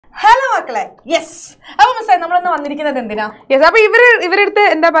Hello, Makale. Yes. How must I number one? Yes,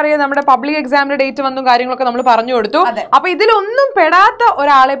 if public exam date on Karingo Namlu Parano. Up either Unum Pedata or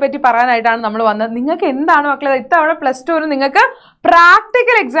Alepeti Paranaitan Namluana, Ninga Kendana plus 2 Ningaka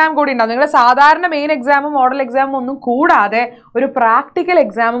practical exam good in Sadharna main exam, model exam on Kuda there or a practical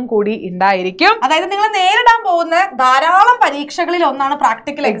exam Kudi in Dairikum. I think Daralam Parikshakali on a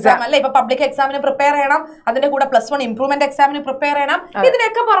practical exam, like a public exam in prepare and then a plus 1 improvement exam in prepare. We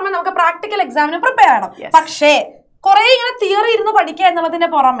practical exam prepare. Pakshe. Theory in the Padika and the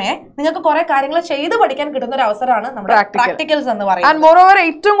Porame, Ninaka Kore Karinga Shay the Padikan get on the Rausarana, practicals and the Vari. And moreover,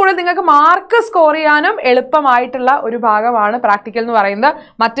 it took a Marcus Corianum, Elpa Maitala, Uribagavana, practical Varinda,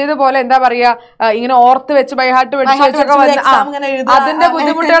 Mate the Pola and the Varia, Orth, which by had to exam. Adinda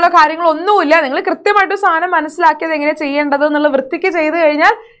Budimutella Karingo, no, Langley, Kritimatu Sana, Manaslaka, and other Vrtika.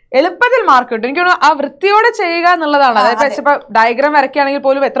 Elepathil market, you know, a Vrtioda Chega Nala, diagram Arcanic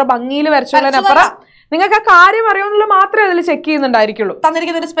Polo, Vetra Bangil, Virtual and Apara. Ningaka Kari Marion Matra check in the Diriculo.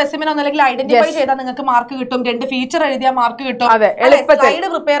 Tanaka specimen on the identify the market to feature idea market to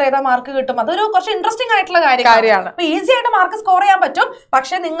prepare the market to mother. Interesting idea. Easy to Marcus Korea, but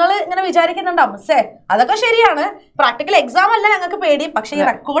Pakshan Ningle in a Vijarikan and Dum say. Adaka Sheriana, practical exam and Lakapedi,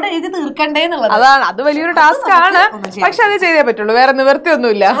 Pakshan code is the container. Other value task, Pakshan is a bit to wear in the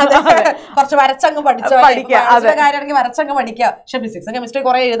Vertunulla. Parchavachanga Padika, should be 6 and mistake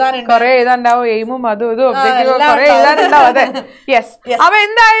Korea than now, Aimum. Yes. Or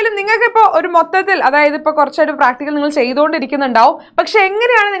Motatil, other practical say don't but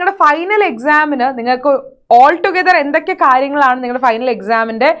Schengen final examiner, altogether in the Karingal final exam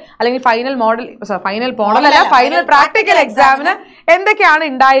and final model, final final practical examiner, and the can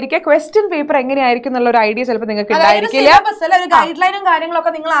indirect question paper any ideas helping the guideline and guiding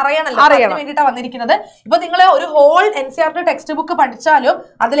local Ariana. But the whole NCRT textbook Padichalo,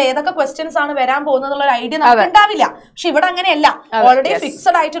 other questions on Veram Bona idea Davila. She would already fixed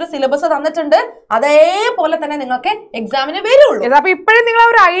the syllabus on the tender, other Polathan examine a very good.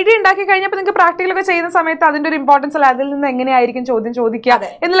 Idea in the practical say the summit. Importance of the can show the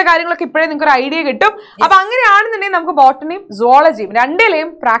Chodika. In the Karin idea get up. Abangari and botany, zoology, and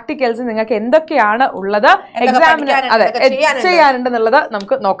practicals in the Kenda Ulada, examine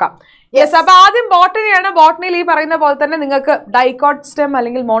Noka. Yes, about botany and a botany parina Boltana, dicot stem,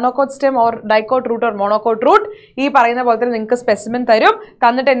 monocot stem or dicot root or monocot root. E parina Boltana specimen therum,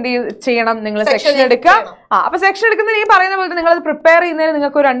 Kanatendi Chainam Ningle section. A section in parina prepare in there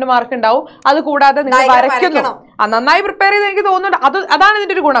and mark and down. Other Kuda than and I prepare the owner other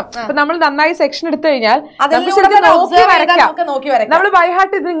number than nice section at the Yanal. Number by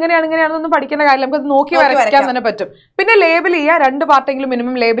hat is the particular island with no Pin a label here under parting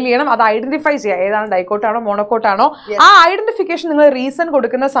minimum label identifies dicotano, monocotano. Identification reason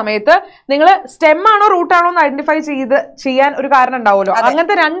Kodakana Sameta, Ningle stem or root identifies either Chian or Karna Daulo.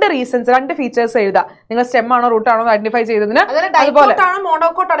 Another under reasons, under features say that Ningle stem or root identifies either. Dicotano,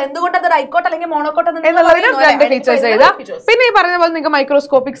 monocot, and the dicot and monocot features say that. Pinny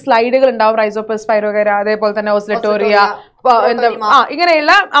microscopic slide and down rhizopus pyrogera, they polthanos latoria.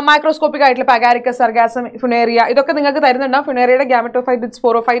 A microscopic item, Agaricus, sargassum, funaria. It occurs in a funaria, gametophyte, it's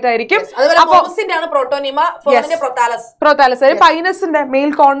sporophyte. Yes, protonema for protalis, pinus in the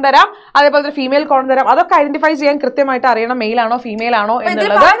male condera, other the female condera, other identifies young Kritimita arena, male ano, female ano, and the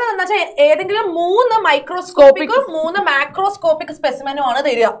moon, the microscopic, moon, the macroscopic specimen on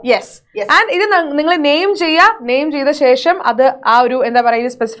the area. Yes, yes. And either name Jia, name G the Shesham, other Auru in the variety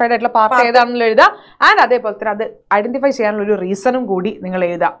specified at La Parte and other Potra identifies reason goody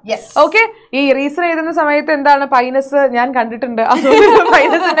Ningaleda. Yes. Okay, E reason in the Samite and the pinus, Yan Candidate and the I'm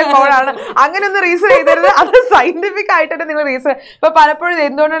the reason other scientific item in the reason. But Parapur, they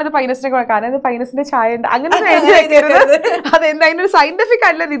don't know the pinus and the pinus in the child. I'm going to scientific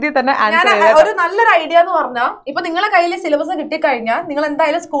answer. Another idea if a Ningala syllabus and Tikana,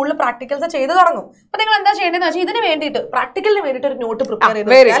 Ningal school practicals are changed. But Ningal practically made it note to prepare.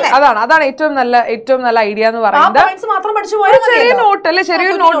 Very other idea. Note,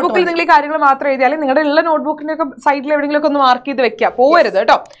 notebook notebook side leveling mark the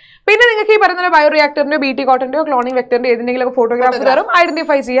bioreactor, BT cotton, cloning vector, photograph,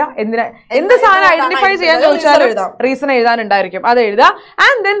 identifies here. In the sun, identifies reason and direct. And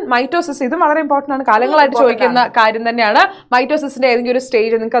then mitosis is the important mitosis in a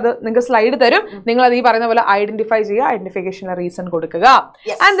stage and the slide identifies here, identification reason.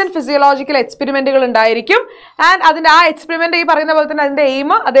 And then physiological experimental and direct. And that experiment the aim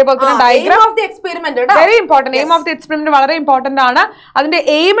diagram of the experiment. Very important. Aim of the experiment very important.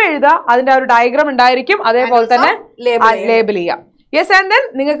 Aim diagram and label. Yes. And then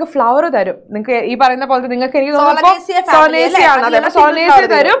നിങ്ങൾക്ക് flower തരും. നിങ്ങൾക്ക് ഈ പറയുന്ന പോലെ നിങ്ങൾക്ക് എനിക്ക് തോന്നുന്നു സോനേസിയാണ്. അതെ, അപ്പൊ സോനേസി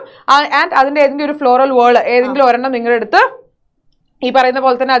തരും. ആൻഡ് അതിന്റെ ഏതെങ്കിലും ഒരു ഫ്ലോറൽ വേർഡ് ഏതെങ്കിലും ഒരെണ്ണം നിങ്ങളുടെ അടുത്ത് ഈ പറയുന്ന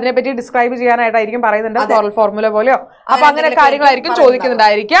പോലെ തന്നെ അതിനെപ്പറ്റി ഡിസ്ക്രൈബ് ചെയ്യാനായിട്ടായിരിക്കും പറയുന്നുണ്ട്, ഫ്ലോറൽ ഫോർമുല പോലെയോ. അപ്പൊ അങ്ങനെ കാര്യങ്ങളായിരിക്കും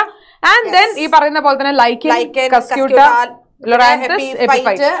ചോദിക്കുന്നുണ്ടായിരിക്കാം. ആൻഡ് ദെൻ ഈ പറയുന്ന പോലെ തന്നെ ലൈക്കൻ, കസ്ക്യൂട്ട, ലൊറാന്തസ്,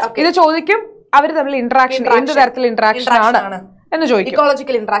 എപ്പിഫൈറ്റ് ഇത് ചോദിക്കും. അവര് തമ്മിൽ ഇന്ററാക്ഷൻ എന്ത് തരത്തിലുള്ള ഇന്ററാക്ഷൻ ആണ് എന്ന് ചോദിക്കും.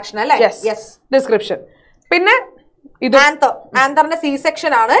 ഇക്കോളജിക്കൽ ഇന്ററാക്ഷൻ അല്ലേ? ഡിസ്ക്രിപ്ഷൻ. പിന്നെ ആന്തറിന്റെ സി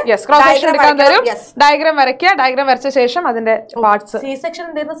സെക്ഷൻ ആണ്. ക്രോസ് സെക്ഷൻ എടുക്കാൻ തരും. ഡയഗ്രാം വരയ്ക്കുക. ഡയഗ്രാം വരച്ച ശേഷം അതിന്റെ പാർട്സ്. സി സെക്ഷൻ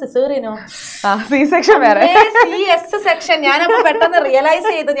എന്തായിരുന്നു? സിസേറിയനോ? സി സെക്ഷൻ വേറെ. സെക്ഷൻ ഞാനപ്പോ പെട്ടെന്ന് റിയലൈസ്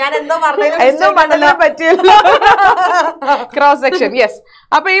ചെയ്തു ഞാൻ എന്തോ പറഞ്ഞാൽ പറ്റിയല്ലോ. Cross section. യെസ്.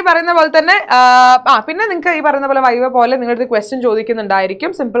 അപ്പൊ ഈ പറയുന്ന പോലെ തന്നെ പിന്നെ നിങ്ങൾക്ക് ഈ പറയുന്ന പോലെ വൈവ പോലെ നിങ്ങളുടെ ക്വസ്റ്റ്യൻ ചോദിക്കുന്നുണ്ടായിരിക്കും.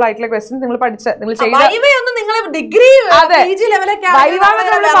 സിമ്പിൾ ആയിട്ടുള്ള ക്വസ്റ്റ്യൻ നിങ്ങൾ പഠിച്ച നിങ്ങൾ ചെയ്ത ഡിഗ്രി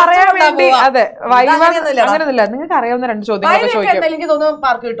പറയാൻ വേണ്ടി. അതെ, വൈവ അങ്ങനെയൊന്നുമില്ല. നിങ്ങൾക്ക് അറിയാവുന്ന 2 ചോദ്യങ്ങൾ ചോദിക്കും. എനിക്ക് തോന്നുന്നു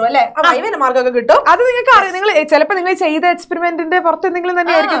മാർക്ക് കിട്ടും അല്ലെ? മാർക്കൊക്കെ കിട്ടും. അത് നിങ്ങൾക്ക് അറിയാം. നിങ്ങൾ ചിലപ്പോൾ നിങ്ങൾ ചെയ്ത എക്സ്പെരിമെന്റിന്റെ പുറത്ത് എന്തെങ്കിലും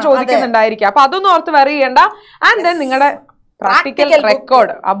തന്നെയായിരിക്കും ചോദിക്കുന്നുണ്ടായിരിക്കും. അപ്പൊ അതൊന്നും ഓർത്ത് വറി ചെയ്യണ്ട. ആൻഡ് ദെൻ നിങ്ങളുടെ പ്രാക്ടിക്കൽ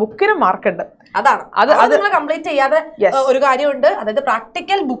റെക്കോർഡ് ആ ബുക്കിന് മാർക്കുണ്ട്. അതാണ് അത് നിങ്ങൾ കംപ്ലീറ്റ് ചെയ്യാതെ ഒരു കാര്യമുണ്ട്. അതായത്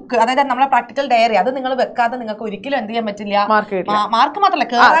പ്രാക്ടിക്കൽ ബുക്ക്, അതായത് നമ്മളെ പ്രാക്ടിക്കൽ ഡയറി, അത് നിങ്ങൾ വെക്കാതെ നിങ്ങൾക്ക് ഒരിക്കലും എന്ത് ചെയ്യാൻ പറ്റില്ല. മാർക്ക്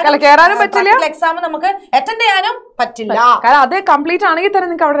മാത്രമല്ല കേറാനും പറ്റില്ല. എക്സാം നമുക്ക് അറ്റൻഡ് ചെയ്യാനും പറ്റില്ല. കാരണം അത് കംപ്ലീറ്റ് ആണെങ്കിൽ തന്നെ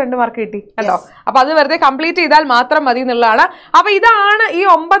നിങ്ങൾക്ക് അവിടെ 2 മാർക്ക് കിട്ടി കേട്ടോ. അപ്പൊ അത് വെറുതെ കംപ്ലീറ്റ് ചെയ്താൽ മാത്രം മതി എന്നുള്ളതാണ്. അപ്പൊ ഇതാണ് ഈ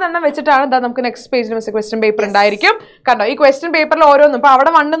 9 എണ്ണം വെച്ചിട്ടാണ് നമുക്ക് നെക്സ്റ്റ് പേജിൽ ക്വസ്റ്റ്യൻ പേപ്പർ ഉണ്ടായിരിക്കും. കണ്ടോ, ഈ ക്വസ്റ്റ്യൻ പേപ്പറിൽ ഓരോന്നും ഇപ്പൊ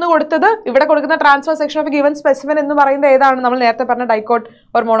അവിടെ 1 കൊടുത്തത് ഇവിടെ കൊടുക്കുന്ന ട്രാൻസ്ഫർ സെക്ഷൻ ഓഫ് ഗിവൻ സ്പെസിഫിൻ എന്ന് പറയുന്നത് ഏതാണ്? നമ്മൾ നേരത്തെ പറഞ്ഞ dicot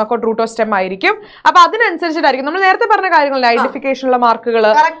or monocot root or stem ആയിരിക്കും. അപ്പൊ അതിനനുസരിച്ചിട്ടായിരിക്കും നമ്മൾ നേരത്തെ പറഞ്ഞ കാര്യങ്ങൾ ഐഡന്റിഫിക്കേഷനുള്ള മാർക്കുകൾ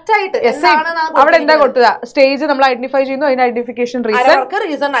അവിടെ എന്താ കൊടുത്തത്? സ്റ്റേജ് നമ്മൾ ഐഡന്റിഫൈ ചെയ്യുന്നു, അതിന്റെ ഐഡന്റിഫിക്കേഷൻ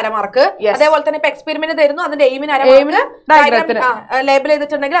റീസൺ അരമാർക്ക്. അതേപോലെ തന്നെ എക്സ്പെരിമെന്റ് തരുന്നു, അതിന്റെ എയിമിന് ലേബിൾ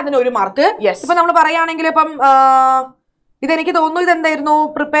ചെയ്തിട്ടുണ്ടെങ്കിൽ അതിന് 1 മാർക്ക്. ഇപ്പൊ നമ്മൾ പറയുകയാണെങ്കിൽ ഇപ്പം ഇതെനിക്ക് തോന്നുന്നു ഇതെന്തായിരുന്നു?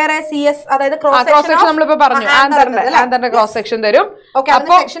 പ്രിപ്പയർ CS, അതായത് ക്രോസ് സെക്ഷൻ നമ്മളിപ്പോ പറഞ്ഞു. ആന്തറിന്റെ ക്രോസ് സെക്ഷൻ തരും. Okay,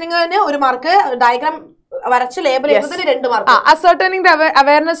 സെക്ഷനിങ്ങിന് 1 mark. ഡയഗ്രാം വരച്ച് ലേബൽ ചെയ്തതിന് 2 mark. അസർട്ടനിങ്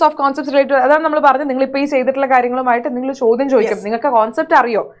awareness of concept related, അതാണ് നമ്മൾ പറഞ്ഞത്. നിങ്ങൾ ഇപ്പൊ ഈ ചെയ്തിട്ടുള്ള കാര്യങ്ങളുമായിട്ട് എന്തെങ്കിലും ചോദ്യം ചോദിക്കും. നിങ്ങൾക്ക് കോൺസെപ്റ്റ്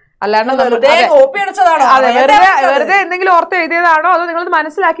അറിയോ? അല്ലാണ്ട് വെറുതെ എന്തെങ്കിലും ഓർത്ത് എഴുതിയതാണോ അതോ നിങ്ങൾ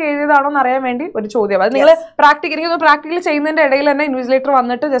മനസ്സിലാക്കി എഴുതിയതാണോ എന്ന് അറിയാൻ വേണ്ടി ഒരു ചോദ്യം. അത് നിങ്ങൾ പ്രാക്ടിക്കൽ ചെയ്യുന്നതിന്റെ ഇടയിൽ തന്നെ ഇൻവിജിലേറ്റർ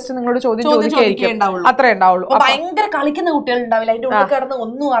വന്നിട്ട് ജസ്റ്റ് നിങ്ങളോട് ചോദ്യം ചോദിക്കുകയായിരിക്കും. അത്രേ ഉണ്ടാവുള്ളൂ. ഭയങ്കര കളിക്കുന്ന കുട്ടികൾ ഉണ്ടാവില്ല, അതിന്റെ ഉള്ളിൽ കിടന്ന്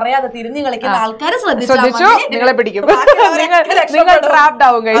ഒന്നും അറിയാതെ തിരിഞ്ഞു കളിക്കുന്ന ആൾക്കാരെ ശ്രദ്ധിച്ചു, നിങ്ങളെ പിടിക്കും. നിങ്ങൾ ട്രാപ്ഡ്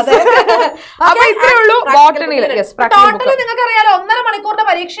ആവും. അപ്പൊ ഇത്രേ ഉള്ളൂ ബോട്ടണിയിൽ. ടോട്ടൽ നിങ്ങൾക്ക് അറിയാലോ 1.5 മണിക്കൂറിന്റെ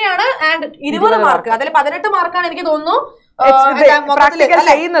പരീക്ഷയാണ്. ആൻഡ് 20 മാർക്ക്, അതിൽ 18 മാർക്കാണ് എനിക്ക് തോന്നുന്നു പ്രാക്ടിക്കൽ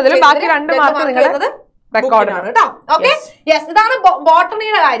ചെയ്യുന്നതിലും ബാക്കി 2 മാർക്ക് നിങ്ങളുടെ റെക്കോർഡാണ് കേട്ടോ. ഓക്കെ, യെസ്, ഇതാണ്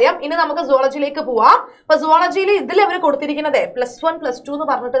ബോട്ടണിയുടെ കാര്യം. ഇനി നമുക്ക് സുവോളജിയിലേക്ക് പോവാം. അപ്പൊ സുവോളജിയിൽ ഇതിൽ അവർ കൊടുത്തിരിക്കുന്നത് +1 +2 എന്ന്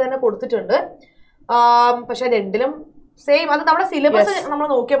പറഞ്ഞിട്ട് തന്നെ കൊടുത്തിട്ടുണ്ട്. പക്ഷെ 2ലും സെയിം. അത് നമ്മുടെ സിലബസ് നമ്മൾ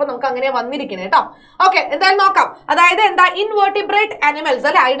നോക്കിയപ്പോൾ നമുക്ക് അങ്ങനെ വന്നിരിക്കുന്നത് കേട്ടോ. ഓക്കെ, എന്തായാലും നോക്കാം. അതായത് എന്താ ഇൻവെർട്ടിബ്രേറ്റ് അനിമൽസ്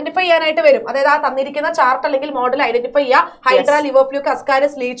അല്ലെ ഐഡന്റിഫൈ ചെയ്യാനായിട്ട് വരും. അതായത് ആ തന്നിരിക്കുന്ന ചാർട്ട് അല്ലെങ്കിൽ മോഡൽ ഐഡന്റിഫൈ ചെയ്യുക. ഹൈഡ്ര, ലിവർ ഫ്ലൂക്ക്,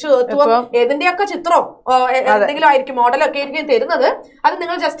 അസ്കാരസ്, ലീച്ച്, ഏർത്തുവം, ഏതിന്റെയൊക്കെ ചിത്രവും എന്തെങ്കിലും ആയിരിക്കും, മോഡലൊക്കെ ആയിരിക്കും തരുന്നത്. അത്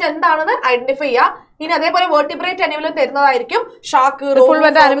നിങ്ങൾ ജസ്റ്റ് എന്താണെന്ന് ഐഡന്റിഫൈ ചെയ്യുക. ഇനി അതേപോലെ വെർട്ടിബ്രേറ്റ് അനിമലും തരുന്നതായിരിക്കും. ഷാർക്ക്,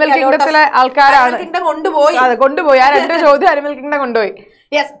 അനിമൽ കിങ്ഡത്തിലെ ആൾക്കാരാണ് കൊണ്ടുപോയി ആ 2 ചോദ്യം അനിമൽ കിങ്ഡം കൊണ്ടുപോയി.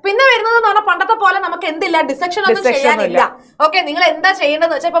 യെസ്. പിന്നെ വരുന്നത് എന്ന് പറഞ്ഞാൽ പണ്ടത്തെ പോലെ നമുക്ക് എന്തില്ല, ഡിസെക്ഷൻ ഒന്നും ചെയ്യാനില്ല. ഓക്കെ, നിങ്ങൾ എന്താ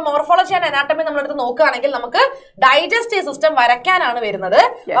ചെയ്യേണ്ടതെന്ന് വെച്ചാൽ ഇപ്പൊ മോർഫോളജി ആൻഡ് അനാട്ടമി നമ്മളെടുത്ത് നോക്കുകയാണെങ്കിൽ നമുക്ക് ഡൈജസ്റ്റീവ് സിസ്റ്റം വരയ്ക്കാനാണ് വരുന്നത്.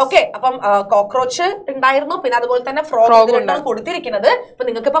 ഓക്കെ, അപ്പം കോക്രോച്ച് ഉണ്ടായിരുന്നു, പിന്നെ അതുപോലെ തന്നെ ഫ്രോഗ് കൊടുത്തിരിക്കുന്നത്. ഇപ്പൊ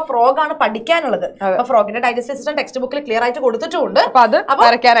നിങ്ങൾക്ക് ഇപ്പൊ ഫ്രോഗ് ആണ് പഠിക്കാനുള്ളത്. അപ്പൊ ഫ്രോഗിന്റെ ഡൈജസ്റ്റീവ് സിസ്റ്റം ടെക്സ്റ്റ് ബുക്കിൽ ക്ലിയർ ആയിട്ട് കൊടുത്തിട്ടുണ്ട്. അപ്പൊ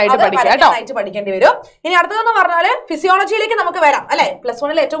വരയ്ക്കാനായിട്ട് പഠിക്കേണ്ടി വരും. ഇനി അടുത്തതെന്ന് പറഞ്ഞാല് ഫിസിയോളജിയിലേക്ക് നമുക്ക് വരാം അല്ലെ.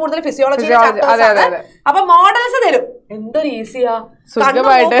 +1 ഏറ്റവും കൂടുതൽ ഫിസിയോളജി. അപ്പൊ മോഡൽസ് തരും. എന്തൊരു ഈസിയാ,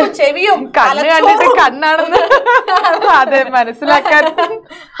 ചെവിയും കണ്ണാണെന്ന് അതെ മനസ്സിലാക്കാൻ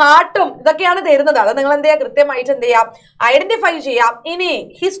ഹാർട്ടും ഇതൊക്കെയാണ് തരുന്നത്. അത് നിങ്ങൾ എന്ത് ചെയ്യാം, കൃത്യമായിട്ട് എന്ത് ചെയ്യാം, ഐഡന്റിഫൈ ചെയ്യാം. ഇനി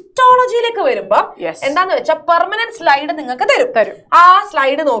ഹിസ്റ്റോളജിയിലേക്ക് വരുമ്പോ എന്താന്ന് വെച്ചാൽ പെർമനന്റ് സ്ലൈഡ് നിങ്ങൾക്ക് തരും. ആ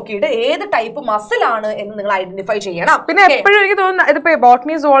സ്ലൈഡ് നോക്കിയിട്ട് ഏത് ടൈപ്പ് മസിൽ ആണ് എന്ന് നിങ്ങൾ ഐഡന്റിഫൈ ചെയ്യണം. പിന്നെ എപ്പോഴും എനിക്ക് തോന്നുന്നു ഇതിപ്പോ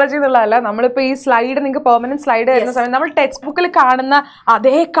ബോട്ടണി സുവോളജി എന്നുള്ളതല്ല, നമ്മളിപ്പോ ഈ സ്ലൈഡ് നിങ്ങൾക്ക് പെർമനന്റ് സ്ലൈഡ് തരുന്ന സമയത്ത് നമ്മൾ ടെക്സ്റ്റ് ബുക്കിൽ കാണുന്ന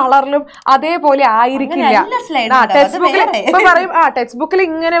അതേ കളറിലും അതേപോലെ ആയിരിക്കില്ല. ടെക്സ്റ്റ് ബുക്കിൽ ഇപ്പൊ പറയും ടെക്സ്റ്റ് ബുക്കിൽ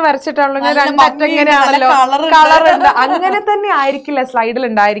ഇങ്ങനെ വരച്ചിട്ടാണല്ലോ, 2 അറ്റം ഇങ്ങനെയാണല്ലോ, കളർ ഉണ്ട്, അങ്ങനെ തന്നെ ആയിരിക്കില്ല സ്ലൈഡിൽ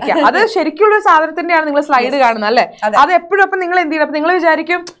ഉണ്ടായിരിക്കുക. അത് ശരിക്കുള്ള ഒരു സാധനത്തിന്റെയാണ് നിങ്ങൾ സ്ലൈഡ് കാണുന്നത് അല്ലെ. അത് എപ്പോഴും അപ്പൊ നിങ്ങൾ എന്ത് ചെയ്യണം, അപ്പൊ നിങ്ങൾ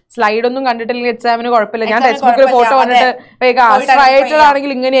വിചാരിക്കും സ്ലൈഡ് ഒന്നും കണ്ടിട്ടില്ലെങ്കിൽ എക്സാമിന് കുഴപ്പമില്ല, ഞാൻ ടെക്സ്റ്റ് ബുക്കിൽ ഫോട്ടോ കണ്ടിട്ട് സ്ട്രൈറ്റഡ്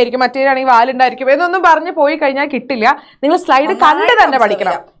ആണെങ്കിൽ ഇങ്ങനെയായിരിക്കും, മറ്റേതാണെങ്കിൽ വാലുണ്ടായിരിക്കും എന്നൊന്നും പറഞ്ഞ് പോയി കഴിഞ്ഞാൽ കിട്ടില്ല. നിങ്ങൾ സ്ലൈഡ് കണ്ട് തന്നെ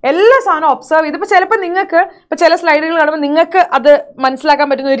പഠിക്കണം. എല്ലാ സാധനവും ഒബ്സർവ് ചെയ്ത്. ഇപ്പൊ ചിലപ്പോൾ നിങ്ങൾക്ക് ഇപ്പൊ ചില സ്ലൈഡുകൾ കാണുമ്പോൾ നിങ്ങൾക്ക് അത് മനസ്സിലാക്കാൻ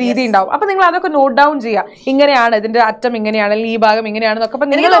പറ്റുന്ന ഒരു രീതി ഉണ്ടാവും. അപ്പൊ നിങ്ങൾ അതൊക്കെ നോട്ട് ഡൗൺ ചെയ്യുക. ഇങ്ങനെയാണ് ഇതിന്റെ അറ്റം, ഇങ്ങനെയാണ്, അല്ലെങ്കിൽ ഈ ഭാഗം ഇങ്ങനെയാണെന്നൊക്കെ. അപ്പൊ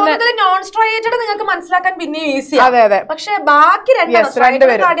നിങ്ങൾ നോൺ സ്ട്രൈറ്റഡ് നിങ്ങൾക്ക് മനസ്സിലാക്കാൻ പിന്നെ ഈസി. അതെ അതെ. പക്ഷെ ബാക്കി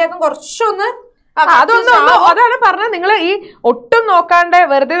രണ്ടുപേരും കുറച്ചൊന്ന് അതാണ് പറഞ്ഞത്. നിങ്ങൾ ഈ ഒട്ടും നോക്കാണ്ട്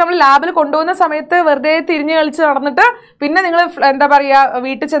വെറുതെ നമ്മൾ ലാബിൽ കൊണ്ടുപോകുന്ന സമയത്ത് വെറുതെ തിരിഞ്ഞു കളിച്ച് നടന്നിട്ട് പിന്നെ നിങ്ങൾ എന്താ പറയാ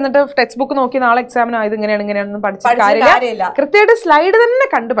വീട്ടിൽ ചെന്നിട്ട് ടെക്സ്റ്റ് ബുക്ക് നോക്കി നാളെ എക്സാമിന് ഇത് ഇങ്ങനെയാണ് ഇങ്ങനെയാണെന്ന് പഠിച്ച കാര്യമില്ല. കൃത്യമായിട്ട് സ്ലൈഡ് തന്നെ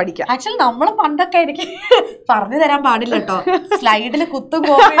കണ്ടു പഠിക്കാം. ആക്ച്വലി നമ്മൾ പണ്ടൊക്കെ എനിക്ക് പറഞ്ഞു തരാൻ പാടില്ല കേട്ടോ, സ്ലൈഡിൽ കുത്തും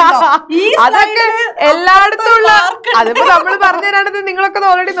അതൊക്കെ എല്ലായിടത്തും ഉള്ള. അതിപ്പോ നമ്മൾ പറഞ്ഞു തരാണത് നിങ്ങളൊക്കെ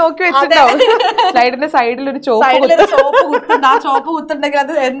ഓൾറെഡി നോക്കി വെച്ചിട്ടുണ്ടാവും. സ്ലൈഡിന്റെ സൈഡിൽ ഒരു ചോപ്പ് കുത്തുണ്ട്. ആ ചോപ്പ് കുത്തുണ്ടെങ്കിൽ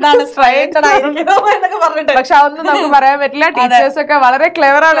അത് എന്താണ് സ്ട്രൈറ്റഡ് ആയിരിക്കും എന്നൊക്കെ പറഞ്ഞിട്ട്. പക്ഷെ അതൊന്നും നമുക്ക് പറയാൻ പറ്റില്ല. ടീച്ചേഴ്സ് ഒക്കെ വളരെ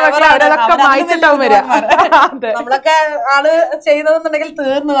ക്ലെവർ ആണ്. അവരതൊക്കെ വായിച്ചിട്ടാവും വരിക. നമ്മളൊക്കെ ആണ് ചെയ്യുന്നതെന്നുണ്ടെങ്കിൽ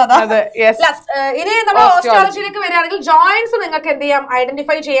തീർന്നു. ഇനി നമ്മൾ ഓസ്റ്റിയോളജിയിലേക്ക് വരികയാണെങ്കിൽ ജോയിന്റ്സ് നിങ്ങൾക്ക് എന്ത് ചെയ്യാം,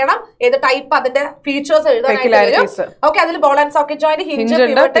 ഐഡന്റിഫൈ ചെയ്യണം. ഏത് ടൈപ്പ്, അതിന്റെ ഫീച്ചേഴ്സ് എഴുതാനായിട്ട്. ഓക്കെ, അതിൽ ball and socket joint, hinge,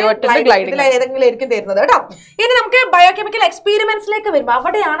 ഇതിൽ ഏതെങ്കിലും ആയിരിക്കും തരുന്നത് കേട്ടോ. ഇനി നമുക്ക് ബയോകെമിക്കൽ എക്സ്പീരിമെന്റ്സിലേക്ക് വരുമ്പോൾ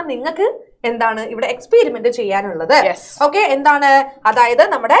അവിടെയാണ് നിങ്ങൾക്ക് എന്താണ് ഇവിടെ എക്സ്പെരിമെന്റ് ചെയ്യാനുള്ളത്. ഓക്കെ, എന്താണ്, അതായത്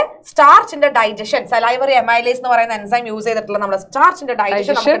നമ്മുടെ സ്റ്റാർച്ചിന്റെ ഡൈജഷൻ, സലൈവറി എമൈലേസ് എന്ന് പറയുന്ന എൻസൈം യൂസ് ചെയ്തിട്ടുള്ള നമ്മുടെ സ്റ്റാർച്ചിന്റെ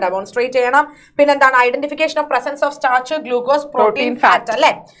ഡൈജഷൻ നമുക്ക് ഡെമോൺസ്ട്രേറ്റ് ചെയ്യണം. പിന്നെ എന്താണ് identification of presence of starch, glucose, protein, fat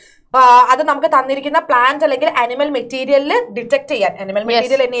അല്ലെ. അത് നമുക്ക് തന്നിരിക്കുന്ന പ്ലാന്റ് അല്ലെങ്കിൽ അനിമൽ മെറ്റീരിയലിൽ ഡിറ്റക്ട് ചെയ്യാൻ. അനിമൽ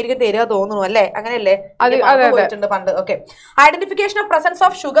മെറ്റീരിയൽ തന്നെ ആയിരിക്കും തരിക തോന്നുന്നു അല്ലേ, അങ്ങനെയല്ലേ പോയിട്ടുണ്ട് പണ്ട്. Okay, identification of presence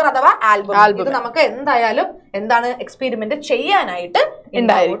of sugar അഥവാ ആൽബം. ഇത് നമുക്ക് എന്തായാലും എന്താണ് എക്സ്പെരിമെന്റ് ചെയ്യാനായിട്ട്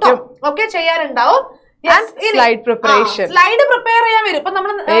ഉണ്ടാവും. Okay, ചെയ്യാനുണ്ടാവും. Slide preparation, slide prepare ചെയ്യാൻ വരും. ഇപ്പൊ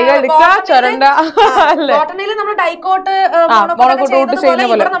നമ്മൾ ബോട്ടണിയിൽ നമ്മൾ ഡൈക്കോട്ട്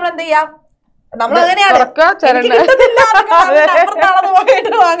നമ്മൾ എന്ത് ചെയ്യാം, നമ്മൾ അങ്ങനെയാണ്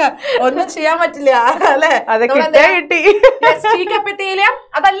ഒന്നും ചെയ്യാൻ പറ്റില്ല അല്ലെ.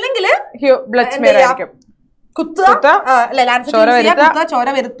 അതല്ലെങ്കിൽ ബ്ലഡ് സ്മിയർ ആയിരിക്കും, ചോര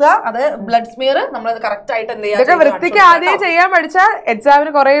വരുത്തുക, അത് ബ്ലഡ് സ്മിയർ. നമ്മൾ കറക്റ്റ് ആയിട്ട് എന്ത് ചെയ്യാം, വൃത്തിക്ക് ആദ്യം ചെയ്യാൻ പഠിച്ചാൽ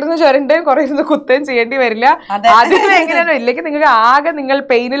എക്സാമിന് കുറെ ഇരുന്ന് ചൊരണ്ടയും കുറെ ഇരുന്ന് കുത്തുകയും ചെയ്യേണ്ടി വരില്ല. ആദ്യം എങ്ങനെയാണോ, ഇല്ലെങ്കിൽ നിങ്ങൾക്ക് ആകെ നിങ്ങൾ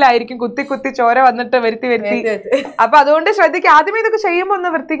പെയിനിലായിരിക്കും, കുത്തി കുത്തി ചോര വന്നിട്ട് വരുത്തി. അപ്പൊ അതുകൊണ്ട് ശ്രദ്ധിക്കുക, ആദ്യമേ ഇതൊക്കെ ചെയ്യുമ്പോൾ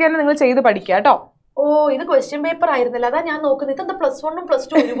ഒന്ന് വൃത്തിക്ക് തന്നെ നിങ്ങൾ ചെയ്ത് പഠിക്കുക കേട്ടോ. ഓ, ഇത് ക്വസ്റ്റ്യൻ പേപ്പർ ആയിരുന്നില്ല, അതാ ഞാൻ നോക്കുന്നത്. ഇതെന്താ +1 ഉം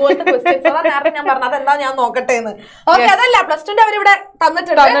 +2 ഒരുപോലത്തെ ക്വസ്റ്റ്യൻസ്? അതാ നേരത്തെ ഞാൻ പറഞ്ഞത് അതെന്താ ഞാൻ നോക്കട്ടെ എന്ന്. ഓക്കെ, അതല്ല +2ന്റെ അവരിവിടെ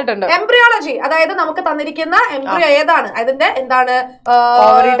തന്നിട്ടുണ്ട്. എംബ്രിയോളജി, അതായത് നമുക്ക് തന്നിരിക്കുന്ന എംബ്രിയോ ഏതാണ്, അതിന്റെ എന്താണ്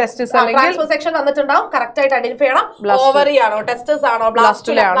സെക്ഷൻ തന്നിട്ടുണ്ടാവും. കറക്റ്റ് ആയിട്ട് ഐഡന്റിഫൈ ചെയ്യണം. ഓവറി ആണോ, ടെസ്റ്റസ് ആണോ,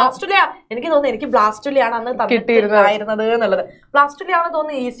 ബ്ലാസ്റ്റുല. എനിക്ക് തോന്നുന്നു എനിക്ക് ബ്ലാസ്റ്റുലയാണ് അന്ന് തന്നിട്ടുണ്ടായിരുന്നത് എന്നുള്ളത്. ബ്ലാസ്റ്റുല ആണെന്ന്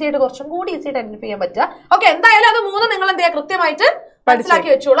തോന്നുന്നു ഈസി ആയിട്ട്, കുറച്ചും കൂടി ഈസി ആയിട്ട് ഐഡന്റിഫൈ ചെയ്യാൻ പറ്റുക. ഓക്കെ, എന്തായാലും അത് 3 നിങ്ങൾ എന്ത് ചെയ്യുക, കൃത്യമായിട്ട് മനസ്സിലാക്കി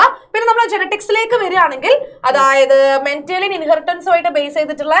വെച്ചോളാം. പിന്നെ നമ്മൾ ജെനറ്റിക്സിലേക്ക് വരികയാണെങ്കിൽ, അതായത് മെന്റലിൻ ഇൻഹെറിറ്റൻസുമായിട്ട് ബേസ്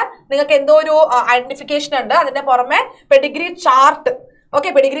ചെയ്തിട്ടുള്ള നിങ്ങൾക്ക് എന്തോ ഒരു ഐഡന്റിഫിക്കേഷൻ ഉണ്ട്. അതിന്റെ പുറമെ Pedigree chart. Okay,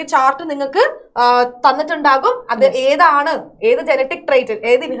 Pedigree chart നിങ്ങൾക്ക് തന്നിട്ടുണ്ടാകും. അത് ഏതാണ്, ഏത് ജെനറ്റിക് ട്രൈറ്റ്,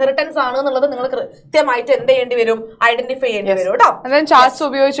 ഏത് ഇൻഹെറിറ്റൻസ് ആണ് എന്നുള്ളത് നിങ്ങൾ കൃത്യമായിട്ട് എന്ത് ചെയ്യേണ്ടി വരും, ഐഡന്റിഫൈ ചെയ്യേണ്ടി വരും കേട്ടോ. ചാർട്ട്സ്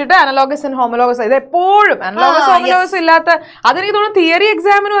ഉപയോഗിച്ചിട്ട് അനലോഗസ് ആൻഡ് ഹോമോലോഗസ്, ഇത് എപ്പോഴും അനലോഗസ് ഹോമോലോഗസ് ഇല്ലാത്ത, അതെനിക്ക് തോന്നുന്നു തിയറി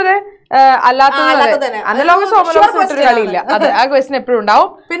എക്സാമിനും അതെ അനലോഗസ് ഹോമോലോഗസ് കളിയില്ല. അത് ആ ക്വസ്റ്റ്യൻ എപ്പോഴും ഉണ്ടാവും.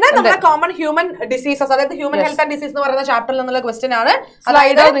 പിന്നെ നമ്മുടെ കോമൺ ഹ്യൂമൻ ഡിസീസസ്, അതായത് ഹ്യൂമൻ ഹെൽത്ത് ആൻഡ് ഡിസീസ് എന്ന് പറയുന്ന ചാപ്റ്ററിൽ നിന്നുള്ള ക്വസ്റ്റ്യൻ ആണ്.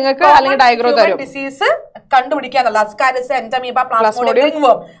 സ്ലൈഡോ നിങ്ങൾക്ക് അല്ലെങ്കിൽ ഡയഗ്രോ തരും. ഡിസീസ് കണ്ടുപിടിക്കാന്നുള്ള അസ്കാരിസ്, എൻറ്റമീബ, പ്ലാസ്മോഡിയം,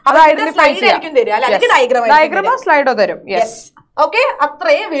 ഡയഗ്രമോ സ്ലൈഡോ തരും. ഓക്കെ,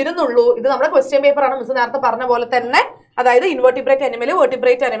 അത്രയേ വരുന്നുള്ളൂ. ഇത് നമ്മുടെ ക്വസ്റ്റ്യൻ പേപ്പർ ആണ്. മിസ് നേരത്തെ പറഞ്ഞ പോലെ തന്നെ, അതായത് ഇൻവെർട്ടിബ്രേറ്റ് അനിമല്,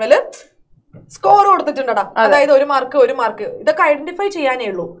 വെർട്ടിബ്രേറ്റ് അനിമല് സ്കോർ കൊടുത്തിട്ടുണ്ടോ, അതായത് 1 മാർക്ക്. ഇതൊക്കെ ഐഡന്റിഫൈ ചെയ്യാനേ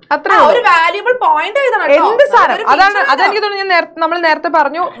ഉള്ളൂ. ഒരു വാല്യുബിൾ പോയിന്റ് എന്ത് സാധനം അതാണ്. അതെനിക്ക് തോന്നുന്നു നമ്മൾ നേരത്തെ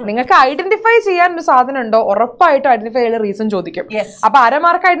പറഞ്ഞു, നിങ്ങൾക്ക് ഐഡന്റിഫൈ ചെയ്യാൻ ഒരു സാധനം ഉണ്ടോ, ഉറപ്പായിട്ടും ഐഡന്റിഫൈ ചെയ്യുന്ന റീസൺ ചോദിക്കും. അപ്പൊ 1/2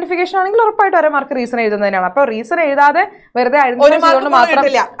 മാർക്ക് ഐഡന്റിഫിക്കേഷൻ ആണെങ്കിൽ ഉറപ്പായിട്ടും 1/2 മാർക്ക് റീസൺ എഴുതുന്നതിനാണ്. അപ്പൊ റീസൺ എഴുതാതെ വെറുതെ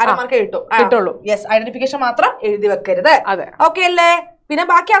കിട്ടുള്ളൂ. ഐഡന്റിഫിക്കേഷൻ മാത്രം എഴുതി വെക്കരുത്. ഓക്കെ അല്ലേ? പിന്നെ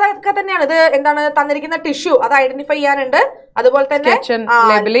ബാക്കി അതൊക്കെ തന്നെയാണ്. ഇത് എന്താണ് തന്നിരിക്കുന്ന ടിഷ്യൂ, അത് ഐഡന്റിഫൈ ചെയ്യാനുണ്ട്. അതുപോലെ തന്നെ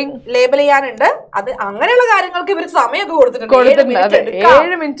ലേബൽ ചെയ്യാനുണ്ട്. അത് അങ്ങനെയുള്ള കാര്യങ്ങൾക്ക് ഇവർ സമയമൊക്കെ കൊടുത്തിട്ടുണ്ട്.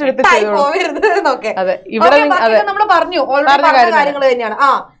 7 മിനിറ്റ് നമ്മൾ പറഞ്ഞു ഓൾറെഡി കാര്യങ്ങൾ തന്നെയാണ്.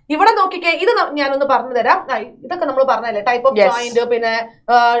 ഇവിടെ നോക്കിക്കേ, ഇത് ഞാനൊന്ന് പറഞ്ഞു തരാം. ഇതൊക്കെ നമ്മൾ പറഞ്ഞല്ലേ, ടൈപ്പ് ഓഫ് ജോയിന്റ്, പിന്നെ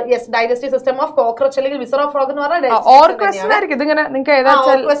ഡൈജസ്റ്റീവ് സിസ്റ്റം ഓഫ് കോക്രോച്ച് അല്ലെങ്കിൽ വിസറോ ഫ്രോഗ് എന്ന് പറഞ്ഞാൽ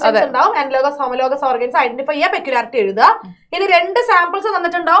ഉണ്ടാവും. അനലോഗസ് ഹോമോലോഗസ് ഓർഗൻസ് ഐഡന്റിഫൈ ചെയ്യാൻ പെക്യുലാരിറ്റി എഴുതുക. ഇനി 2 സാമ്പിൾസ്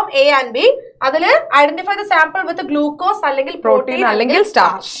തന്നിട്ടുണ്ടാവും, A and B. അതിൽ identify the sample with glucose അല്ലെങ്കിൽ പ്രോട്ടീൻ അല്ലെങ്കിൽ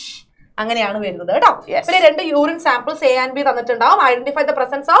സ്റ്റാർച്ച്. അങ്ങനെയാണ് വരുന്നത് കേട്ടോ. പിന്നെ 2 urine samples A and B തന്നിട്ടുണ്ടാവും. Identify the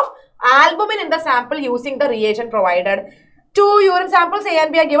presence of albumin in the sample using the reagent provided. 2 urine samples A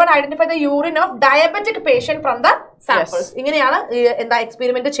and B are given. Identify the urine of diabetic patient from the samples. ഇങ്ങനെയാണ് എന്താ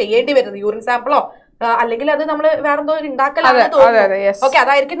experiment ചെയ്യേണ്ടി വരുന്നത്. Urine സാമ്പിളോ അല്ലെങ്കിൽ അത് നമ്മൾ വേറെന്തോ ഉണ്ടാക്കലാണ് തോന്നുന്നു. Okay,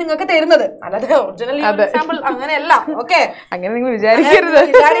 അതായിരിക്കും നിങ്ങൾക്ക് തരുന്നത്, അല്ലാതെ ഒറിജിനൽ യൂറിൻ സാമ്പിൾ അങ്ങനെയല്ല. ഓക്കെ, അങ്ങനെ നിങ്ങൾ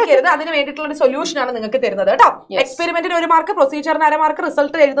വിചാരിക്കരുത്. അതിന് വേണ്ടിയിട്ടുള്ള ഒരു സൊല്യൂഷൻ ആണ് നിങ്ങൾക്ക് തരുന്നത് കേട്ടോ. എക്സ്പെരിമെന്റിന് 1 മാർക്ക്, പ്രൊസീജിയറിന് 1/2 മാർക്ക്,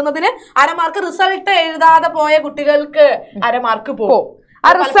 റിസൾട്ട് എഴുതുന്നതിന് 1/2 മാർക്ക്, റിസൾട്ട് എഴുതാതെ പോയ കുട്ടികൾക്ക് 1/2 മാർക്ക് പോകും.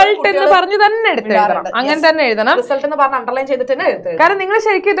 ആ റിസൾട്ട് എന്ന് പറഞ്ഞു തന്നെ എടുത്തെഴുതണം, അങ്ങനെ തന്നെ എഴുതണം. റിസൾട്ട് എന്ന് പറഞ്ഞ് അണ്ടർലൈൻ ചെയ്തിട്ട് തന്നെ എഴുതണം. കാരണം നിങ്ങൾ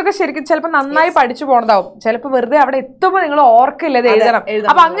ശരിക്കും ഇതൊക്കെ ശരിക്കും ചിലപ്പോൾ നന്നായി പഠിച്ചു പോകണതാവും, ചിലപ്പോൾ വെറുതെ അവിടെ എത്തുമ്പോൾ നിങ്ങൾ ഓർക്കില്ല ഇത് എഴുതണം.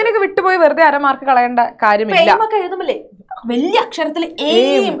 അപ്പൊ അങ്ങനെയൊക്കെ വിട്ടുപോയി വെറുതെ 1/2 മാർക്ക് കളയേണ്ട കാര്യമില്ല. എഴുതുമല്ലേ വലിയ അക്ഷരത്തിൽ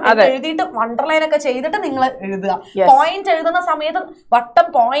എഴുതിയിട്ട് അണ്ടർലൈൻ ഒക്കെ ചെയ്തിട്ട് നിങ്ങൾ എഴുതുക. പോയിന്റ് എഴുതുന്ന സമയത്ത് വട്ടം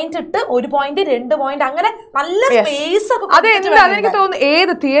പോയിന്റ് ഇട്ട് 1 പോയിന്റ് 2 പോയിന്റ് അങ്ങനെ നല്ല സ്പേസ് ഒക്കെ. അതെനിക്ക് തോന്നുന്നു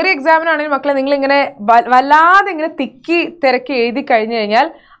ഏത് തിയറി എക്സാമിനാണെങ്കിലും മക്കളെ നിങ്ങൾ ഇങ്ങനെ വല്ലാതെ ഇങ്ങനെ തിക്കി തിരക്കി എഴുതി കഴിഞ്ഞു കഴിഞ്ഞാൽ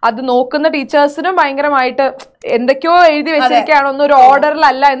അത് നോക്കുന്ന ടീച്ചേഴ്സിനും ഭയങ്കരമായിട്ട് എന്തൊക്കെയോ എഴുതി വെച്ചിരിക്കുകയാണോ ഒന്നും ഒരു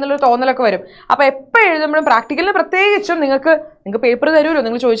ഓർഡറിലല്ല എന്നുള്ളൊരു തോന്നലൊക്കെ വരും. അപ്പൊ എപ്പോ എഴുതുമ്പോഴും പ്രാക്ടിക്കലിന് പ്രത്യേകിച്ചും നിങ്ങൾക്ക് പേപ്പർ തരുമല്ലോ,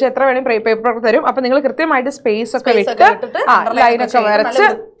 നിങ്ങൾ ചോദിച്ചാൽ എത്ര വേണേലും പേപ്പർ തരും. അപ്പൊ നിങ്ങൾ കൃത്യമായിട്ട് സ്പേസ് ഒക്കെ വിട്ട് ലൈനൊക്കെ വരച്ച്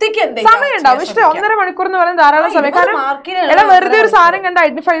സമയം ഉണ്ടാവും. ഇഷ്ടം 1.5 മണിക്കൂർ എന്ന് പറയുന്നത് ധാരാളം സമയം. കാരണം വെറുതെ ഒരു സാധനം കണ്ട്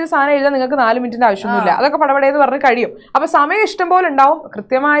ഐഡന്റിഫൈ ചെയ്ത സാധനം എഴുതാൻ നിങ്ങൾക്ക് 4 മിനിറ്റിന്റെ ആവശ്യമൊന്നുമില്ല. അതൊക്കെ പടപടയെന്ന് പറഞ്ഞ് കഴിയും. അപ്പൊ സമയം ഇഷ്ടം പോലെ ഉണ്ടാവും.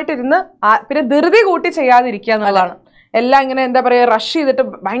 കൃത്യമായിട്ട് ഇരുന്ന് പിന്നെ ധൃതി കൂട്ടി ചെയ്യാതിരിക്കുക എന്നുള്ളതാണ്. എല്ലാം ഇങ്ങനെ എന്താ പറയാ റഷ് ചെയ്തിട്ട്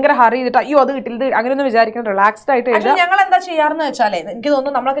ഭയങ്കര ഹറി ചെയ്തിട്ട് അയ്യോ അത് കിട്ടില്ല അങ്ങനെയൊന്നും വിചാരിക്കണം. റിലാക്സ്ഡ് ആയിട്ട് ഞങ്ങൾ എന്താ ചെയ്യാറെന്ന് വെച്ചാലേ എനിക്ക്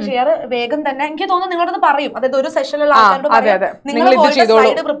തോന്നുന്നു നമ്മളൊക്കെ ചെയ്യാറ് വേഗം തന്നെ. എനിക്ക് തോന്നുന്നു നിങ്ങളത് പറയും, അതായത് ഒരു സെഷനിലുള്ള ആൾക്കാരോട് നിങ്ങൾ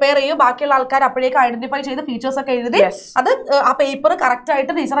സ്ലൈഡ് പ്രിപ്പയർ ചെയ്യും, ബാക്കിയുള്ള ആൾക്കാർ അപ്പോഴേക്ക് ഐഡന്റിഫൈ ചെയ്ത് ഫീച്ചേഴ്സ് ഒക്കെ എഴുതി അത് ആ പേപ്പർ കറക്റ്റ്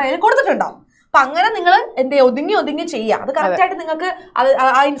ആയിട്ട് ടീച്ചർ അതിൽ കൊടുത്തിട്ടുണ്ടാവും. അപ്പൊ അങ്ങനെ നിങ്ങൾ ഒതുങ്ങി ചെയ്യുക. അത് കറക്റ്റ് ആയിട്ട് നിങ്ങൾക്ക്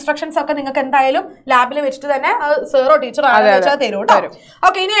ആ ഇൻസ്ട്രക്ഷൻസ് ഒക്കെ നിങ്ങൾക്ക് എന്തായാലും ലാബിൽ വെച്ചിട്ട് തന്നെ സേറോ ടീച്ചർ വെച്ചാൽ തരും കേട്ടോ.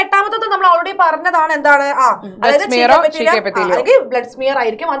 ഓക്കെ, ഇനി 8ാമത്തത് നമ്മൾ ഓൾറെഡി പറഞ്ഞതാണ്. എന്താണ്? അല്ലെങ്കിൽ ബ്ലഡ് സ്മിയർ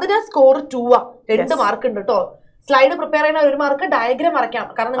ആയിരിക്കും. അതിന് സ്കോർ 2 2 മാർക്ക് ഉണ്ട് കേട്ടോ. സ്ലൈഡ് പ്രിപ്പയർ ചെയ്യുന്ന 1 മാർക്ക്, ഡയഗ്രാം വരയ്ക്കാം.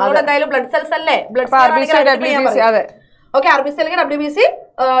 കാരണം നിങ്ങളോട് എന്തായാലും ബ്ലഡ് സെൽസ് അല്ലേ, ബ്ലഡ് ഓക്കെ, RBC അല്ലെങ്കിൽ WBC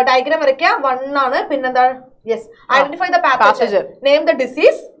ഡയഗ്രാം വരയ്ക്കുക 1 ആണ്. പിന്നെന്താ? Yes, identify the pathogen, name the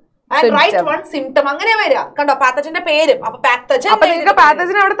disease and write one symptom. അങ്ങനെ വരിക കണ്ടോ, പാത്തജന്റെ പേരും. അപ്പൊ നിങ്ങൾക്ക്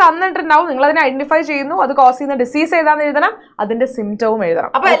പാത്തജൻ അവിടെ തന്നിട്ടുണ്ടാവും, നിങ്ങൾ അതിനെ ഐഡന്റിഫൈ ചെയ്യുന്നു, അത് കോസ് ചെയ്യുന്ന ഡിസീസ് ഏതാന്ന് എഴുതണം, അതിന്റെ സിംറ്റവും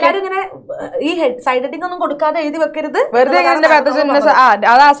എഴുതണം. അപ്പൊ എല്ലാരും ഇങ്ങനെ ഈ സൈഡ് ഹെഡിങ് ഒന്നും കൊടുക്കാതെ എഴുതി വെക്കരുത്. വെറുതെ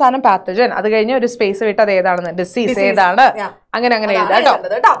അത് ആ സാധനം പാത്തജൻ, അത് കഴിഞ്ഞ് ഒരു സ്പേസ് വിട്ട് അത് ഏതാണെന്ന്, ഡിസീസ് ഏതാണ്, അങ്ങനെ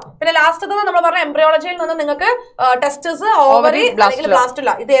എഴുതാം. പിന്നെ ലാസ്റ്റ് നമ്മൾ പറഞ്ഞ എംബ്രിയോളജിയിൽ നിന്ന് നിങ്ങൾക്ക് ടെസ്റ്റസ്, ഓവറി അല്ലെങ്കിൽ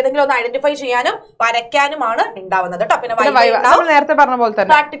ബ്ലാസ്റ്റുല, ഇത് ഏതെങ്കിലും ഒന്ന് ഐഡന്റിഫൈ ചെയ്യാനും വരയ്ക്കാനുമാണ് ഉണ്ടാവുന്നത് കേട്ടോ. പിന്നെ നേരത്തെ പറഞ്ഞ പോലെ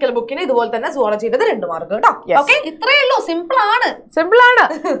തന്നെ പ്രാക്ടിക്കൽ ബുക്കിന് ഇതുപോലെ തന്നെ സുവോളജിയുടെ 2 മാർക്ക് കേട്ടോ. ഓക്കെ, ഇത്രയേ ഉള്ളൂ. സിമ്പിൾ ആണ്.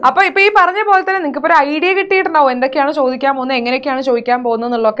 അപ്പൊ ഇപ്പൊ ഈ പറഞ്ഞ പോലെ തന്നെ നിങ്ങൾക്ക് ഒരു ഐഡിയ കിട്ടിയിട്ടുണ്ടാവും എന്തൊക്കെയാണ് ചോദിക്കാൻ പോകുന്നത്, എങ്ങനെയൊക്കെയാണ് ചോദിക്കാൻ പോകുന്നത്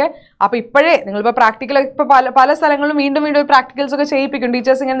എന്നുള്ളതൊക്കെ. അപ്പൊ ഇപ്പോഴേ നിങ്ങളിപ്പോ പ്രാക്ടിക്കൽ ഇപ്പൊ പല സ്ഥലങ്ങളിലും വീണ്ടും പ്രാക്ടിക്കൽസ് ഒക്കെ ചെയ്യിപ്പിക്കും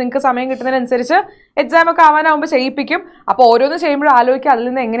ടീച്ചേഴ്സ്. ഇങ്ങനെ നിങ്ങൾക്ക് സമയം കിട്ടുന്നതിനനുസരിച്ച് എക്സാം ഒക്കെ ആവാനാവുമ്പോൾ ചെയ്യിപ്പിക്കും. അപ്പൊ ഓരോന്ന് ചെയ്യുമ്പോഴും ആലോചിക്കുക അതിൽ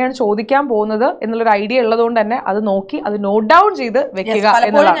നിന്ന് എങ്ങനെയാണ് ചോദിക്കാൻ പോകുന്നത് എന്നുള്ളൊരു ഐഡിയ ഉള്ളതുകൊണ്ട് തന്നെ അത് നോക്കി അത് നോട്ട് ഡൗൺ ചെയ്ത് വെക്കുക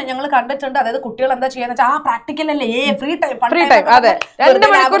എന്നുള്ളതാണ്. ഞങ്ങൾ കണ്ടിട്ടുണ്ട്. അതായത് കുട്ടികൾ എന്താ ചെയ്യാന്ന് വെച്ചാൽ ആ പ്രാക്ടിക്കൽ അല്ലേ ഫ്രീ ടൈം, അതെ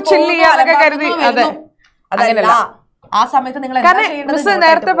 2 മണിക്കൂർ ചില്ല് ചെയ്യാന്നൊക്കെ കരുതി. അതെ, അങ്ങനെയല്ല. ആ സമയത്ത് നിങ്ങൾ മിസ്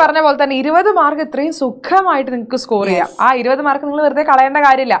നേരത്തെ പറഞ്ഞ പോലെ തന്നെ 20 മാർക്ക് ഇത്രയും സുഖമായിട്ട് നിങ്ങൾക്ക് സ്കോർ ചെയ്യാം. ആ 20 മാർക്ക് നിങ്ങൾ വെറുതെ കളയേണ്ട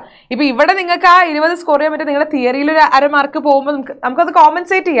കാര്യമില്ല. ഇപ്പൊ ഇവിടെ നിങ്ങൾക്ക് ആ 20 സ്കോർ ചെയ്യാൻ പറ്റും. നിങ്ങളുടെ തിയറിയിൽ ഒരു 1/2 മാർക്ക് പോകുമ്പോൾ നമുക്കത്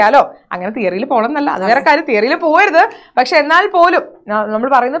കോമ്പൻസേറ്റ് ചെയ്യാലോ. അങ്ങനെ തിയറിയിൽ പോകണം എന്നല്ല, അത് വേറെ കാര്യം, തിയറിയിൽ പോകരുത്. പക്ഷെ എന്നാൽ പോലും നമ്മൾ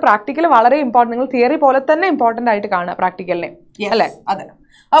പറയുന്നത് പ്രാക്ടിക്കൽ വളരെ ഇമ്പോർട്ടന്റ്. നിങ്ങൾ തിയറി പോലെ തന്നെ ഇമ്പോർട്ടന്റ് ആയിട്ട് കാണുക പ്രാക്ടിക്കലിനെ, അല്ലേ? അതെ.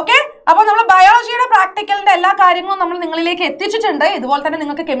 ഓക്കെ, അപ്പൊ നമ്മൾ ബയോളജിയുടെ പ്രാക്ടിക്കലിന്റെ എല്ലാ കാര്യങ്ങളും നമ്മൾ നിങ്ങളിലേക്ക് എത്തിച്ചിട്ടുണ്ട്. ഇതുപോലെ തന്നെ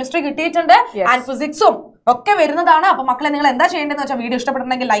നിങ്ങൾക്ക് കെമിസ്ട്രി കിട്ടിയിട്ടുണ്ട്, ആൻഡ് ഫിസിക്സും ഒക്കെ വരുന്നതാണ്. അപ്പൊ മക്കളെ നിങ്ങൾ എന്താ ചെയ്യേണ്ടതെന്ന് വെച്ചാൽ വീഡിയോ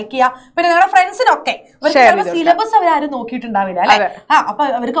ഇഷ്ടപ്പെടുന്നെങ്കിൽ ലൈക്ക് ചെയ്യുക. പിന്നെ നിങ്ങളുടെ ഫ്രണ്ട്സിനൊക്കെ സിലബസ് അവരാരും നോക്കിയിട്ടുണ്ടാവില്ല അല്ലെ, അപ്പൊ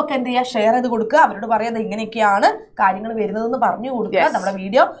അവർക്കൊക്കെ എന്ത് ചെയ്യുക, ഷെയർ ചെയ്ത് കൊടുക്കുക. അവരോട് പറയുന്നത് ഇങ്ങനെയൊക്കെയാണ് കാര്യങ്ങൾ വരുന്നതെന്ന് പറഞ്ഞു കൊടുക്കുക. നമ്മുടെ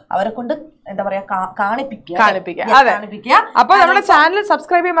വീഡിയോ അവരെ കൊണ്ട് എന്താ പറയാ കാണിപ്പിക്കുക. അപ്പൊ നമ്മുടെ ചാനൽ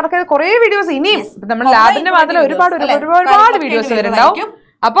സബ്സ്ക്രൈബ് ചെയ്യാൻ മറക്കാതെ കുറെ വീഡിയോസ് ഇനിയും നമ്മുടെ ലാബിന്റെ മാത്രമല്ല ഒരുപാട് വീഡിയോസ് വരുന്നുണ്ടാവും.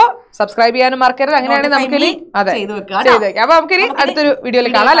 അപ്പൊ സബ്സ്ക്രൈബ് ചെയ്യാനും മറക്കരുത്. അങ്ങനെയാണെങ്കിൽ നമുക്കിനി ചെയ്തു വെക്കാം. അപ്പൊ നമുക്കിനി അടുത്തൊരു വീഡിയോയിൽ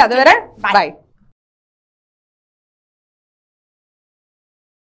കാണാം. അതുവരെ ബൈ.